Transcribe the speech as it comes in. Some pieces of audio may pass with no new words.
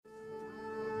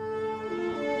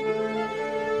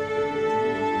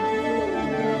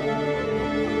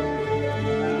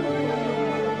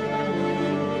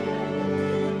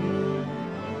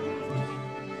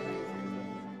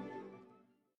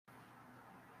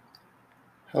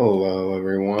Hello,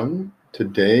 everyone.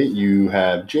 Today you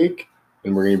have Jake,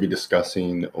 and we're going to be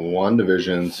discussing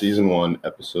WandaVision Season 1,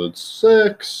 Episode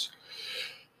 6.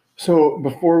 So,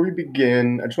 before we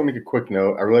begin, I just want to make a quick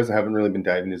note. I realize I haven't really been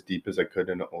diving as deep as I could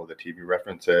into all the TV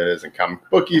references and comic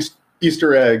book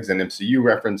Easter eggs and MCU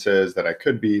references that I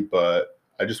could be, but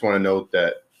I just want to note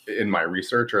that in my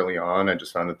research early on, I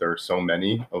just found that there are so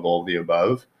many of all the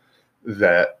above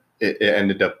that it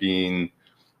ended up being.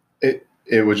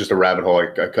 It was just a rabbit hole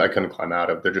I couldn't climb out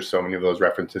of. There are just so many of those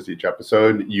references each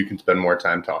episode. You can spend more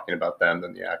time talking about them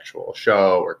than the actual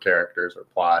show or characters or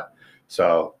plot.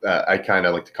 So I kind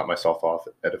of like to cut myself off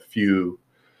at a few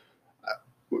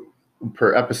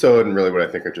per episode, and really what I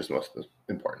think are just most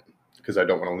important, because I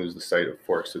don't want to lose the sight of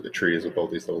forest through the trees with all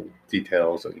these little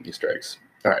details and Easter eggs.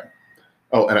 All right.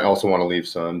 Oh, and I also want to leave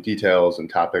some details and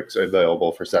topics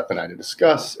available for Seth and I to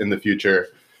discuss in the future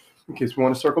in case we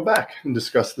want to circle back and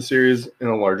discuss the series in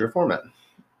a larger format.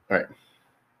 All right,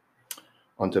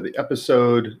 onto the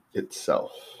episode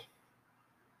itself.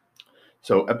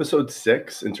 So episode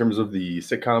 6, in terms of the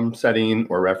sitcom setting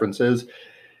or references,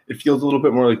 it feels a little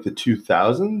bit more like the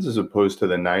 2000s as opposed to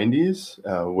the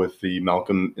 90s, with the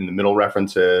Malcolm in the Middle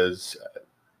references.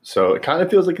 So it kind of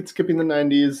feels like it's skipping the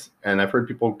 90s, and I've heard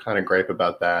people kind of gripe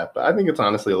about that, but I think it's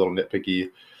honestly a little nitpicky.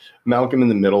 Malcolm in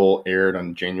the Middle aired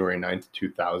on January 9th,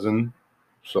 2000.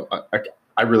 So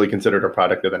I really considered a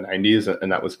product of the 90s,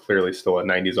 and that was clearly still a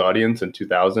 90s audience in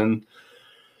 2000.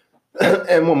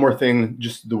 And one more thing,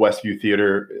 just the Westview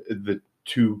Theater, the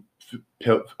two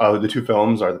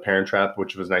films are The Parent Trap,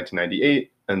 which was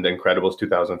 1998, and The Incredibles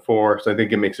 2004. So I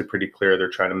think it makes it pretty clear they're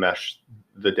trying to mesh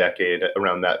the decade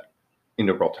around that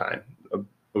integral time,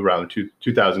 around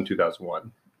 2000,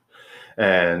 2001.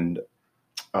 And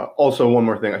also, one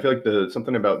more thing. I feel like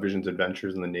something about Vision's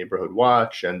adventures in the Neighborhood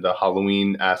Watch and the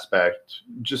Halloween aspect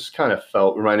just kind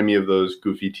of reminded me of those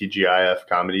goofy TGIF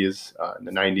comedies in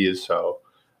the 90s. So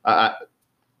I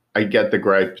get the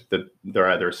gripe that they're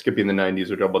either skipping the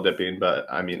 90s or double dipping, but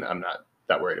I mean, I'm not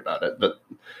that worried about it.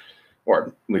 Or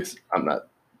at least I'm not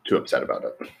too upset about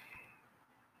it.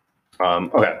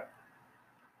 Okay.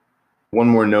 One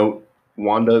more note.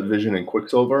 Wanda, Vision, and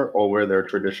Quicksilver all wear their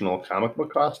traditional comic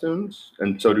book costumes,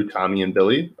 and so do Tommy and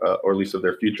Billy, or at least of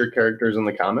their future characters in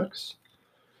the comics.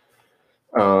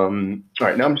 All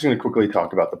right, now I'm just going to quickly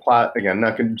talk about the plot. Again,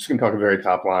 just going to talk a very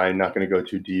top line, not going to go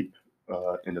too deep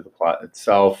into the plot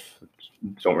itself.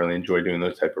 Don't really enjoy doing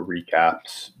those type of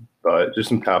recaps, but just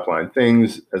some top line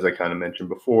things. As I kind of mentioned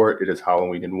before, it is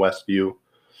Halloween in Westview.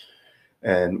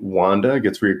 And Wanda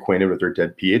gets reacquainted with her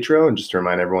dead Pietro. And just to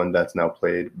remind everyone, that's now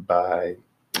played by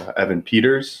Evan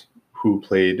Peters, who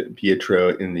played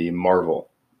Pietro in the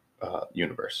Marvel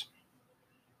universe.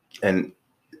 And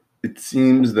it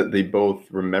seems that they both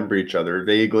remember each other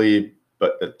vaguely,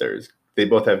 but that they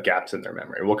both have gaps in their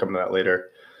memory. We'll come to that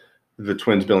later. The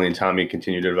twins, Billy and Tommy,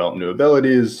 continue to develop new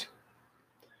abilities.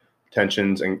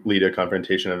 Tensions and lead to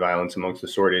confrontation and violence amongst the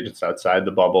sword agents outside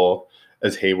the bubble,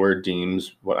 as Hayward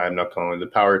deems what I'm now calling the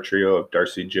power trio of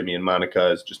Darcy, Jimmy, and Monica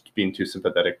as just being too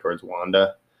sympathetic towards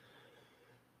Wanda.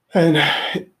 And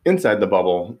inside the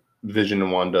bubble, Vision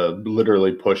and Wanda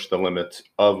literally push the limits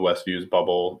of Westview's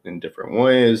bubble in different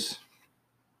ways.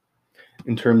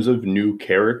 In terms of new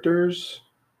characters,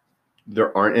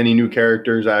 there aren't any new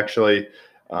characters, actually.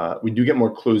 We do get more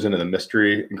clues into the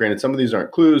mystery. And granted, some of these aren't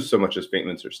clues so much as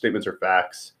statements or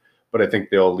facts, but I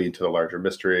think they'll lead to the larger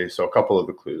mystery. So a couple of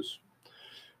the clues.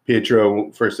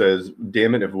 Pietro first says,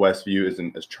 "Damn it if Westview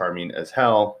isn't as charming as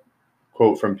hell."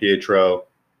 Quote from Pietro,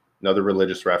 another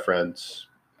religious reference.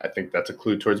 I think that's a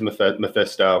clue towards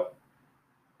Mephisto.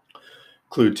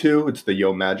 Clue 2, it's the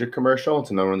Yo Magic commercial. It's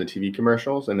another one of the TV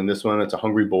commercials. And in this one, it's a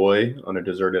hungry boy on a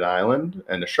deserted island.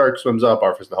 And a shark swims up,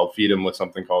 offers to help feed him with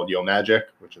something called Yo Magic,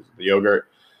 which is the yogurt.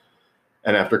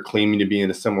 And after claiming to be in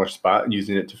a similar spot and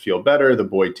using it to feel better, the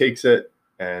boy takes it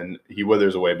and he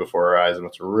withers away before our eyes. And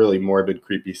it's a really morbid,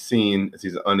 creepy scene as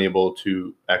he's unable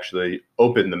to actually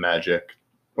open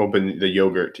the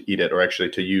yogurt to eat it, or actually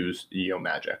to use Yo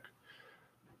Magic.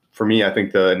 For me, I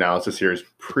think the analysis here is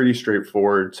pretty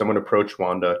straightforward. Someone approached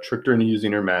Wanda, tricked her into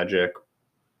using her magic,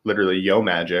 literally Yo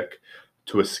Magic,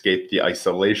 to escape the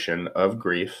isolation of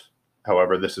grief.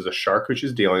 However, this is a shark who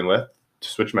she's dealing with, to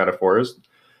switch metaphors,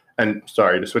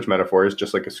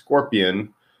 just like a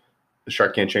scorpion, the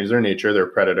shark can't change their nature. They're a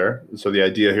predator. So the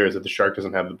idea here is that the shark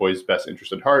doesn't have the boy's best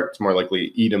interest at heart. It's more likely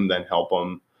to eat him than help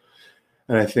him.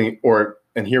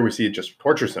 And here we see it just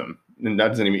tortures him. And that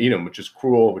doesn't even eat him, which is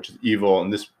cruel, which is evil.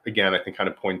 And this, again, I think kind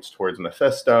of points towards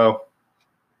Mephisto.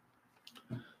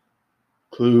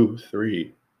 Clue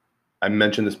 3. I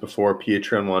mentioned this before,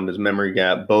 Pietro and Wanda's memory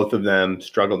gap. Both of them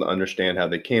struggle to understand how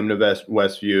they came to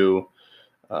Westview.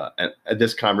 And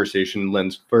this conversation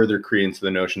lends further credence to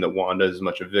the notion that Wanda is as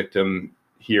much a victim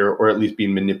here, or at least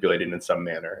being manipulated in some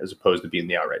manner, as opposed to being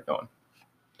the outright villain.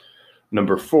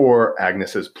 Number 4,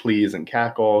 Agnes says please and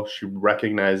cackle. She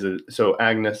recognizes, so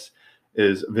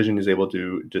Vision is able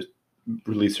to just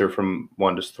release her from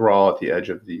Wanda's thrall at the edge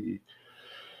of the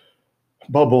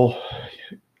bubble.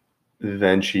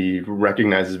 Then she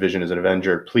recognizes Vision as an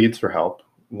Avenger, pleads for help.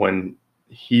 When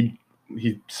he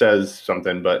says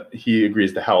something, but he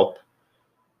agrees to help.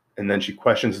 And then she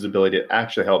questions his ability to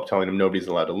actually help, telling him nobody's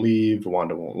allowed to leave.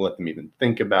 Wanda won't let them even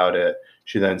think about it.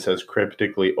 She then says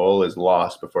cryptically, all is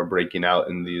lost, before breaking out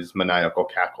in these maniacal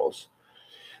cackles.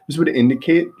 This would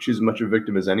indicate she's as much a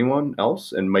victim as anyone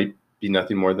else and might be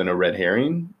nothing more than a red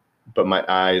herring, but my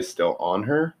eye is still on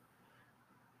her.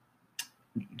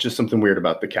 Just something weird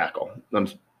about the cackle.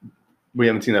 We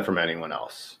haven't seen that from anyone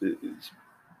else.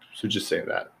 So just saying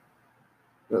that.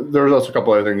 There was also a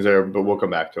couple other things there, but we'll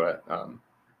come back to it.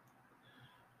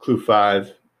 Clue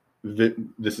 5.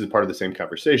 This is part of the same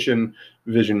conversation.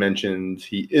 Vision mentions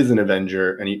he is an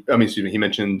Avenger, and he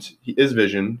mentions he is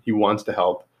Vision. He wants to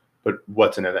help, but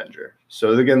what's an Avenger?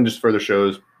 So again, just further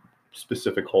shows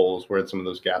specific holes where some of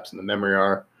those gaps in the memory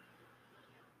are.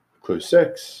 Clue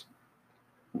 6.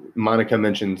 Monica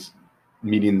mentions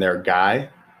meeting their guy,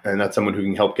 and that's someone who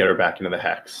can help get her back into the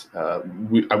Hex.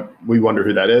 We wonder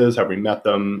who that is, have we met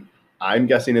them? I'm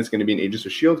guessing it's going to be an Agents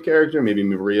of S.H.I.E.L.D. character, maybe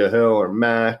Maria Hill or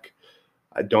Mac.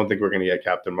 I don't think we're going to get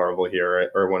Captain Marvel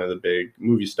here or one of the big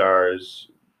movie stars.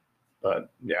 But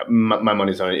yeah, my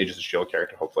money's on an Agents of S.H.I.E.L.D.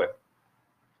 character, hopefully.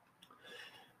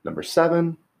 Number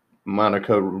 7,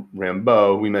 Monica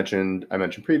Rambeau. I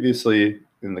mentioned previously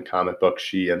in the comic book,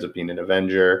 she ends up being an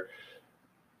Avenger.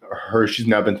 She's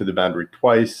now been through the boundary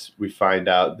twice. We find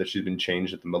out that she's been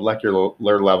changed at the molecular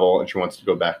level and she wants to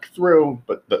go back through,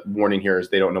 but the warning here is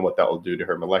they don't know what that will do to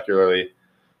her molecularly.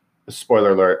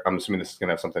 Spoiler alert, I'm assuming this is going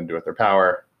to have something to do with her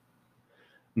power.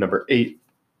 Number 8,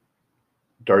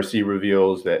 Darcy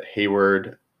reveals that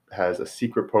Hayward has a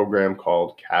secret program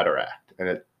called Cataract, and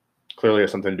it clearly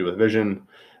has something to do with Vision.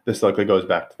 This likely goes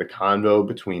back to the convo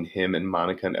between him and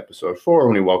Monica in episode 4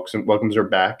 when he welcomes her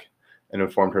back and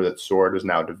informed her that SWORD was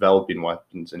now developing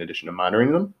weapons in addition to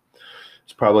monitoring them.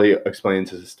 This probably explains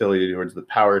his hostility towards the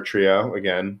power trio.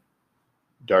 Again,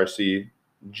 Darcy,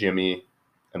 Jimmy,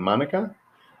 and Monica.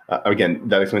 Again,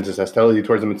 that explains his hostility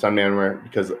towards them in some manner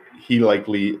because he's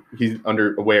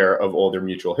aware of all their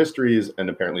mutual histories and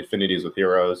apparently affinities with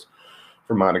heroes.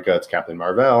 For Monica, it's Captain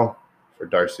Marvel. For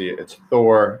Darcy, it's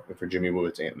Thor. And for Jimmy Woo,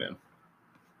 it's Ant-Man.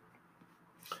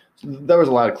 So there was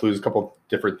a lot of clues, a couple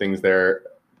different things there.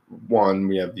 One,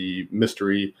 we have the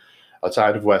mystery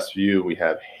outside of Westview. We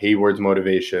have Hayward's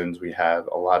motivations. We have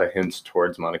a lot of hints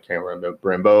towards Monica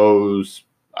Rambeau's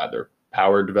either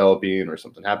power developing or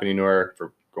something happening to her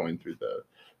for going through the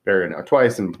barrier now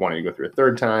twice and wanting to go through a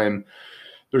third time.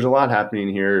 There's a lot happening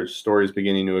here. Stories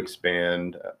beginning to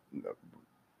expand.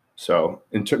 So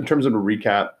in terms of a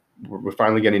recap, we're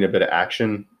finally getting a bit of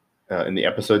action in the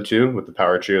episode 2 with the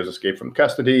Power Trio's escape from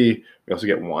custody. We also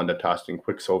get Wanda tossing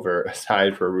Quicksilver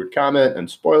aside for a rude comment.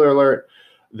 And spoiler alert,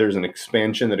 there's an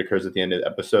expansion that occurs at the end of the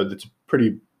episode that's a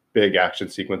pretty big action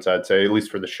sequence, I'd say, at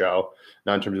least for the show.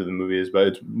 Not in terms of the movies, but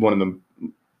it's one of the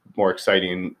more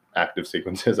exciting active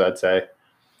sequences, I'd say.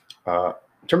 In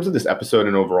terms of this episode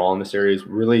and overall in the series,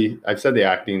 really, I've said the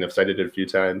acting, I've cited it a few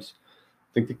times.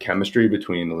 I think the chemistry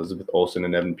between Elizabeth Olsen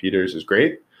and Evan Peters is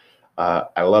great.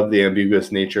 I love the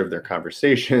ambiguous nature of their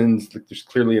conversations. There's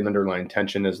clearly an underlying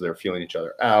tension as they're feeling each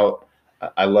other out.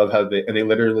 I love how they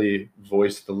literally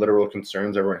voice the literal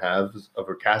concerns everyone has of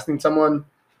casting someone.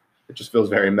 It just feels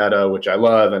very meta, which I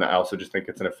love, and I also just think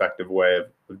it's an effective way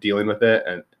of dealing with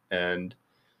it, and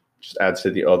just adds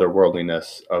to the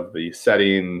otherworldliness of the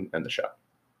setting and the show.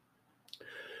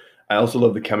 I also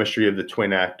love the chemistry of the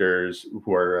twin actors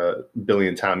who are Billy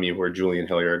and Tommy, who are Julian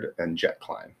Hilliard and Jet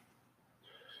Klein.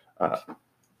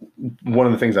 One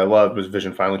of the things I loved was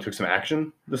Vision finally took some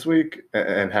action this week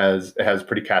and has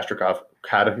pretty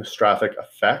catastrophic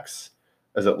effects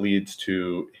as it leads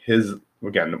to his,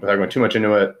 again, without going too much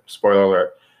into it, spoiler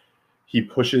alert, he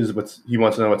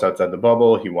wants to know what's outside the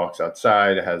bubble. He walks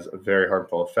outside. It has a very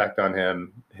harmful effect on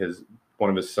him.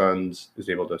 One of his sons is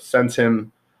able to sense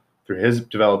him through his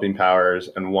developing powers,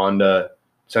 and Wanda,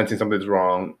 sensing something's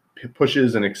wrong,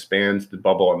 pushes and expands the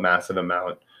bubble a massive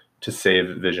amount to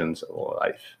save Vision's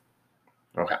life.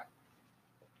 Okay.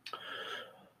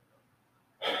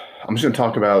 I'm just going to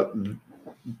talk about,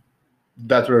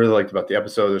 that's what I really liked about the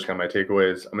episode. There's kind of my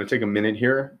takeaways. I'm going to take a minute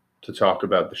here to talk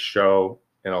about the show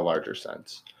in a larger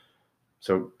sense.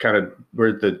 So kind of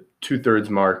we're at the 2/3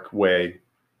 mark way.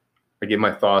 I gave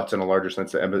my thoughts in a larger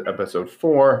sense to episode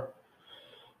 4.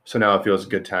 So now it feels a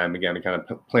good time again to kind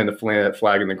of plant the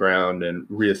flag in the ground and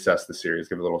reassess the series,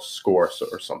 give a little score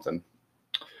or something.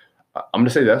 I'm going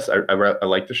to say this. I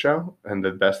like the show, and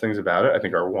the best things about it, I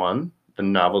think, are one, the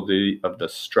novelty of the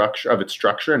structure of its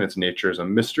structure and its nature as a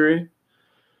mystery.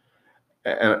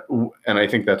 And I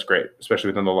think that's great, especially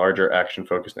within the larger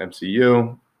action-focused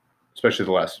MCU, especially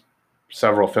the last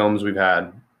several films we've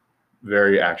had,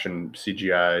 very action,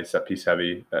 CGI, set piece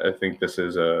heavy. I think this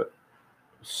is a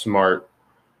smart,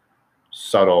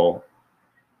 subtle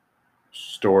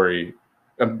story.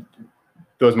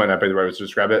 Those might not be the right way to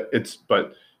describe it.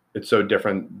 But it's so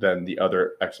different than the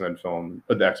other X-Men film,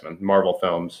 the X-Men Marvel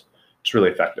films. It's really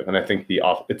effective, and I think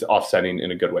it's offsetting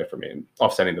in a good way for me,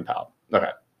 offsetting the palette.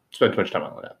 Okay, spend too much time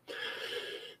on that.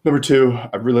 Number 2,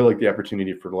 I really like the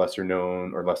opportunity for lesser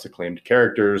known or less acclaimed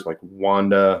characters like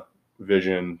Wanda,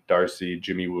 Vision, Darcy,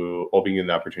 Jimmy Woo, all being given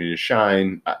the opportunity to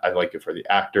shine. I like it for the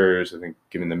actors. I think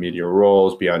giving them media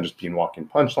roles beyond just being walking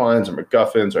punchlines or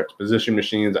MacGuffins or exposition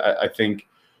machines. I think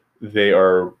they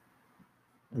are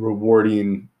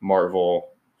rewarding Marvel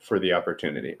for the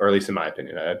opportunity, or at least in my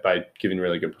opinion, by giving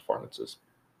really good performances.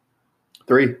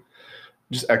 3,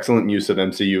 just excellent use of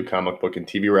MCU comic book and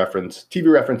TV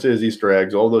references, Easter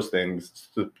eggs, all those things.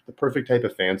 It's the perfect type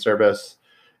of fan service.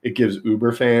 It gives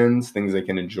Uber fans things they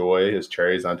can enjoy as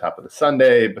cherries on top of the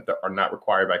sundae, but that are not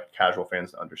required by casual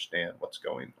fans to understand what's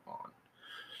going on.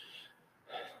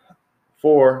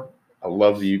 4, I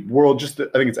love the world. I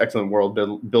think it's excellent world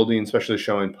building, especially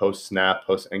showing post-snap,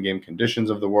 post-endgame conditions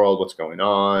of the world, what's going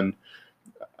on.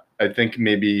 I think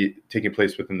maybe taking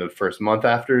place within the first month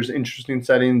after is an interesting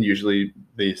setting. Usually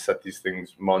they set these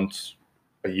things months,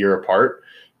 a year apart,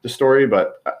 the story,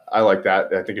 but I like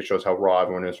that. I think it shows how raw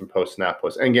everyone is from post-snap,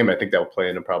 post-endgame. I think that will play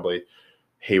into probably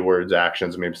Hayward's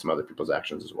actions and maybe some other people's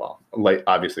actions as well. Like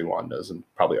obviously Wanda's and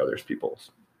probably others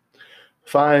people's.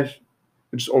 5,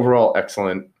 just overall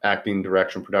excellent acting,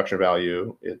 direction, production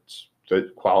value. It's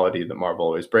the quality that Marvel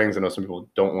always brings. I know some people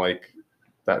don't like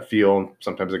that feel.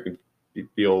 Sometimes it can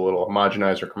feel a little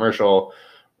homogenized or commercial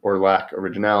or lack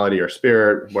originality or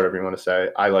spirit, whatever you want to say.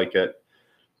 I like it,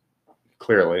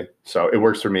 clearly. So it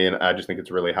works for me, and I just think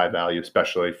it's really high value,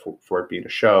 especially for it being a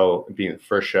show, being the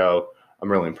first show.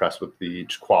 I'm really impressed with the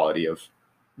quality of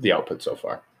the output so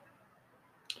far.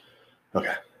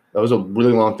 Okay. Those are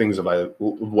really long things of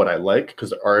what I like,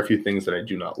 because there are a few things that I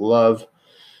do not love.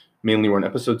 Mainly, we're in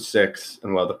episode 6,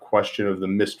 and while the question of the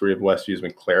mystery of Westview has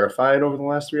been clarified over the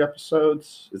last 3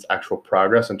 episodes, its actual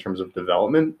progress in terms of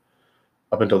development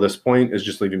up until this point is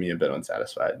just leaving me a bit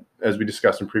unsatisfied. As we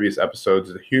discussed in previous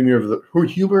episodes, the humor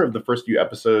of the first few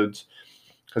episodes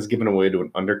has given way to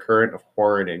an undercurrent of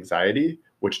horror and anxiety,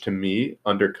 which to me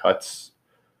undercuts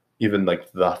even like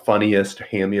the funniest,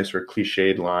 hammiest, or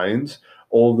cliched lines.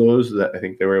 All those that I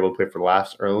think they were able to play for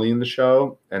laughs early in the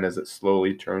show, and as it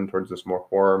slowly turned towards this more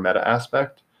horror meta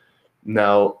aspect,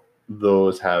 now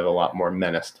those have a lot more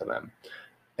menace to them.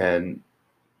 And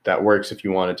that works if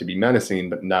you want it to be menacing,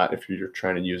 but not if you're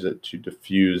trying to use it to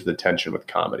diffuse the tension with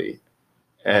comedy.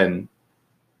 And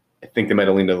I think they might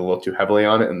have leaned a little too heavily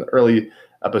on it in the early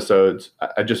episodes.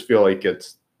 I just feel like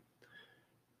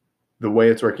the way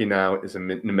it's working now is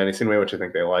in a menacing way, which I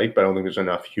think they like, but I don't think there's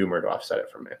enough humor to offset it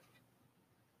for me.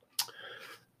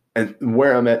 And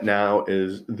where I'm at now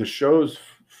is the show's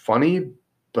funny,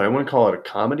 but I wouldn't call it a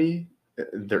comedy.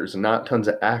 There's not tons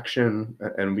of action,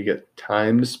 and we get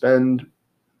time to spend.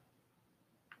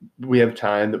 We have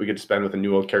time that we get to spend with a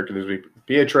new old character this week,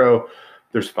 Pietro.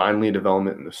 There's finally a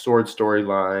development in the sword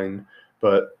storyline,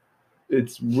 but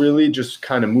it's really just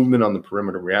kind of movement on the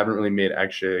perimeter. We haven't really made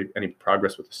actually any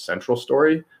progress with the central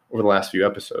story over the last few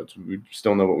episodes. We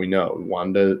still know what we know.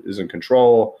 Wanda is in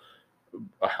control.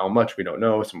 How much, we don't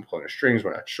know. Someone pulling the strings,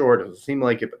 we're not sure. It doesn't seem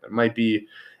like it, but there might be.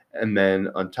 And then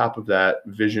on top of that,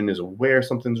 Vision is aware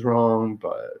something's wrong,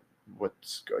 but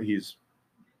he's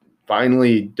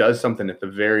finally does something at the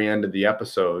very end of the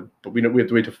episode. But we have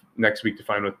to wait till next week to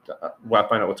find out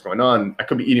what's going on. I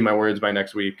could be eating my words by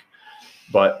next week,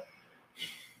 but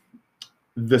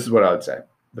this is what I would say.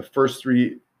 The first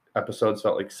 3 episodes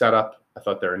felt like setup. I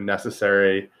thought they were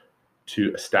necessary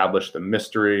to establish the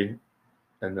mystery.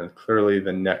 And then clearly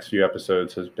the next few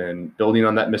episodes has been building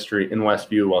on that mystery in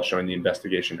Westview while showing the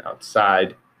investigation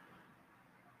outside.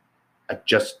 I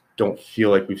just don't feel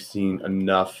like we've seen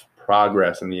enough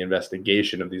progress in the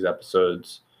investigation of these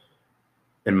episodes,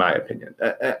 in my opinion.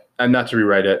 And not to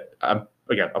rewrite it,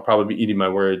 again, I'll probably be eating my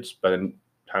words by the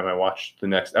time I watch the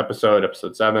next episode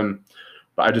 7,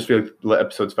 But I just feel like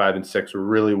episodes 5 and 6 were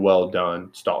really well done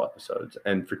stall episodes.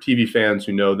 And for TV fans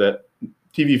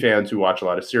who watch a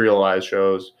lot of serialized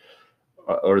shows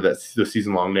or the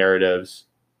season-long narratives,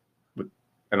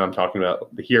 and I'm talking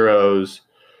about the Heroes,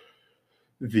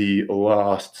 the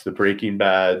Lost, the Breaking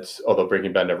Bads, although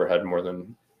Breaking Bad never had more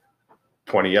than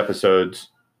 20 episodes.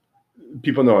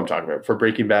 People know what I'm talking about. For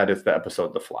Breaking Bad, it's the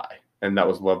episode The Fly. And that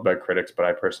was loved by critics, but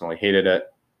I personally hated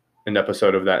it. An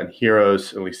episode of that in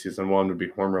Heroes, at least season 1, would be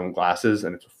Hormone Glasses,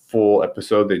 and it's a full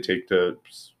episode they take to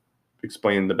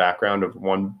explain the background of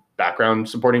one background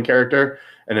supporting character,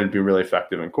 and it'd be really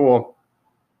effective and cool.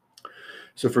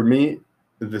 So for me,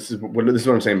 this is what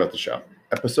I'm saying about the show.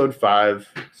 Episode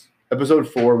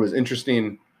 4 was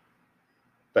interesting,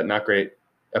 but not great.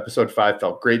 Episode 5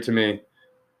 felt great to me,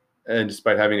 and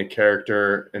despite having a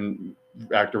character and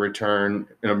actor return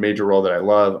in a major role that I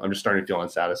love, I'm just starting to feel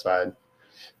unsatisfied.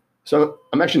 So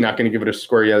I'm actually not going to give it a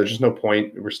score yet. There's just no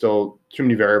point. We're still too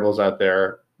many variables out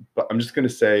there. But I'm just going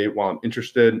to say, while I'm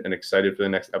interested and excited for the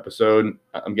next episode,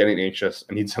 I'm getting anxious.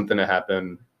 I need something to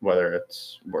happen, whether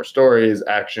it's more stories,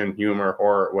 action, humor,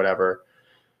 horror, whatever.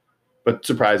 But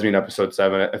surprised me in episode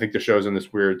 7. I think the show's in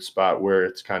this weird spot where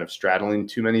it's kind of straddling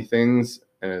too many things,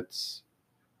 and it's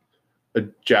a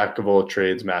jack of all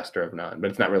trades, master of none. But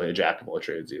it's not really a jack of all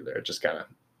trades either. It's just kind of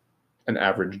an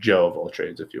average Joe of all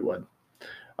trades, if you would.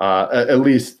 At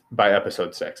least by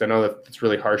episode 6. I know that it's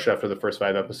really harsh after the first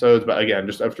 5 episodes, but again,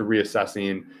 just after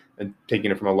reassessing and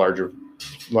taking it from a larger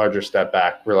step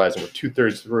back, realizing we're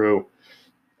 2/3 through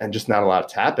and just not a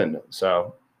lot's happened.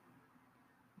 So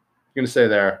I'm going to say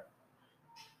there,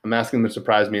 I'm asking them to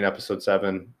surprise me in episode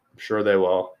 7. I'm sure they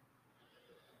will.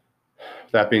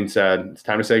 That being said, it's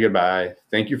time to say goodbye.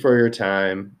 Thank you for your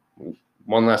time.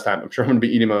 One last time, I'm sure I'm going to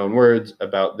be eating my own words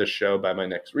about this show by my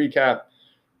next recap.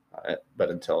 But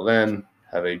until then,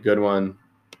 have a good one.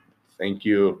 Thank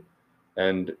you,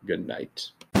 and good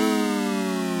night.